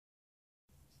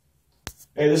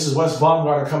Hey, this is Wes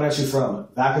Baumgartner coming at you from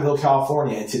Vacaville,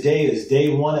 California, and today is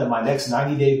day one of my next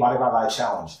 90-day Body by Body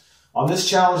challenge. On this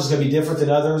challenge, it's going to be different than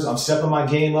others. I'm stepping my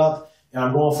game up, and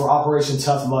I'm going for Operation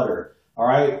Tough Mudder. All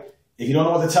right? If you don't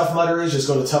know what the Tough Mudder is, just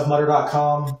go to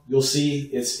toughmudder.com. You'll see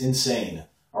it's insane.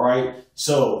 All right?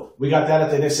 So we got that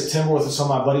at the end of September with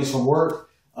some of my buddies from work.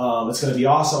 It's going to be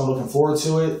awesome. I'm looking forward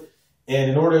to it.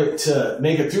 And in order to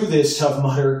make it through this Tough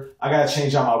Mudder, I got to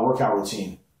change out my workout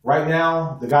routine. Right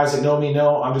now, the guys that know me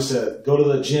know I'm just to go to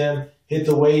the gym, hit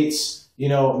the weights,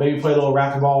 maybe play a little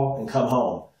racquetball and come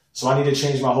home. So I need to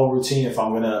change my whole routine if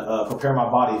I'm going to prepare my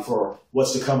body for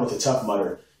what's to come with the Tough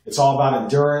Mudder. It's all about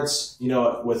endurance,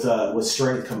 with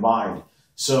strength combined.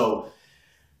 So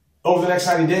over the next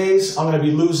 90 days, I'm going to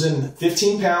be losing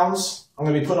 15 pounds. I'm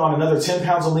going to be putting on another 10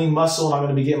 pounds of lean muscle, and I'm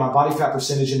going to be getting my body fat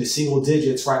percentage into single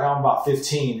digits. Right now, I'm about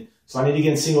 15. So I need to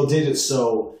get in single digits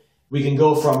so we can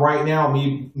go from right now,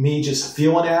 me just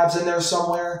feeling abs in there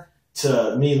somewhere,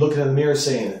 to me looking in the mirror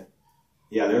saying,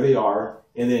 yeah, there they are.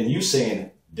 And then you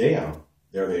saying, damn,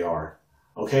 there they are.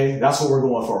 Okay, that's what we're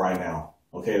going for right now.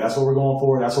 Okay, that's what we're going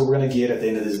for. That's what we're going to get at the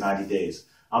end of this 90 days.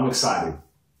 I'm excited.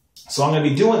 So I'm going to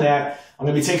be doing that. I'm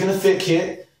going to be taking the Fit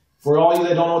Kit. For all you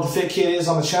that don't know what the Fit Kit is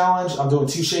on the challenge, I'm doing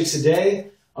 2 shakes a day.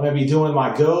 I'm going to be doing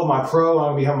my Go, my Pro. I'm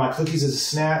going to be having my cookies as a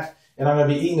snack. And I'm going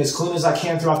to be eating as clean as I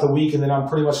can throughout the week. And then I'm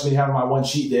pretty much going to be having my one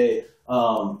cheat day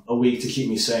a week to keep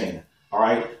me sane. All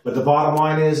right. But the bottom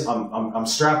line is I'm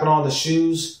strapping on the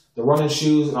shoes, the running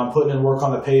shoes, and I'm putting in work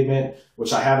on the pavement,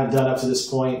 which I haven't done up to this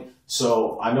point.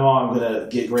 So I know I'm going to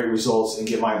get great results and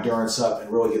get my endurance up and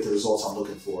really get the results I'm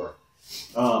looking for.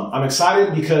 I'm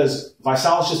excited because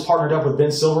Visalis just partnered up with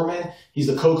Ben Silverman. He's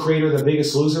the co-creator of The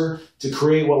Biggest Loser to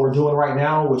create what we're doing right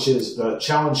now, which is the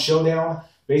Challenge Showdown.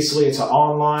 Basically, it's an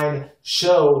online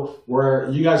show where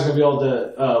you guys are going to be able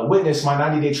to witness my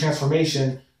 90-day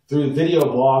transformation through video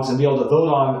blogs and be able to vote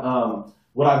on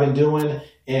what I've been doing.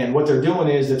 And what they're doing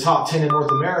is the top 10 in North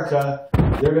America,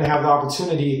 they're going to have the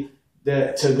opportunity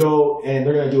to go and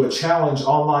they're going to do a challenge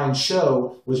online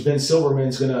show, which Ben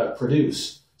Silverman's going to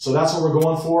produce. So that's what we're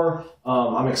going for.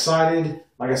 I'm excited.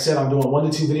 Like I said, I'm doing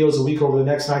 1 to 2 videos a week over the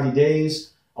next 90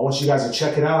 days. I want you guys to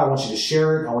check it out. I want you to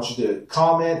share it. I want you to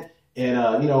comment and,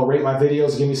 rate my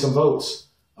videos and give me some votes.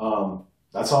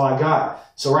 That's all I got.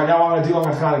 So right now what I'm going to do, I'm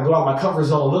going to kind of go out of my comfort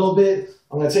zone a little bit.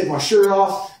 I'm going to take my shirt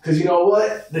off because you know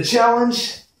what? The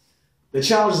challenge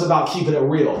is about keeping it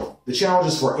real. The challenge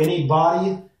is for any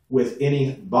body with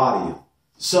any body.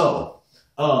 So,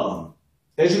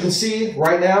 as you can see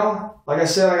right now, like I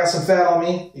said, I got some fat on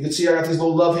me. You can see I got these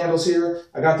little love handles here.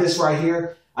 I got this right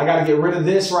here. I got to get rid of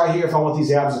this right here if I want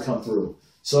these abs to come through.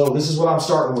 So this is what I'm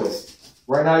starting with.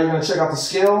 Right now, you're going to check out the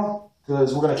scale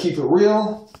because we're going to keep it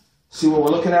real. See what we're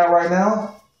looking at right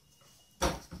now.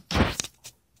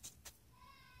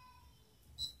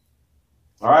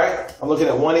 All right. I'm looking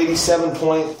at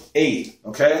 187.8.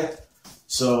 Okay.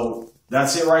 So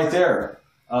that's it right there.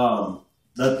 Let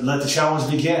the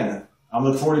challenge begin. I'm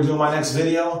looking forward to doing my next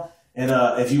video. And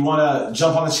if you want to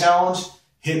jump on the challenge,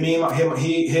 hit me and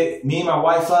my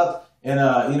wife up and,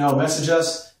 message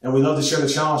us. And we love to share the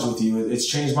challenge with you. It's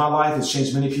changed my life. It's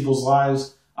changed many people's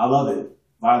lives. I love it.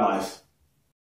 Bye, life.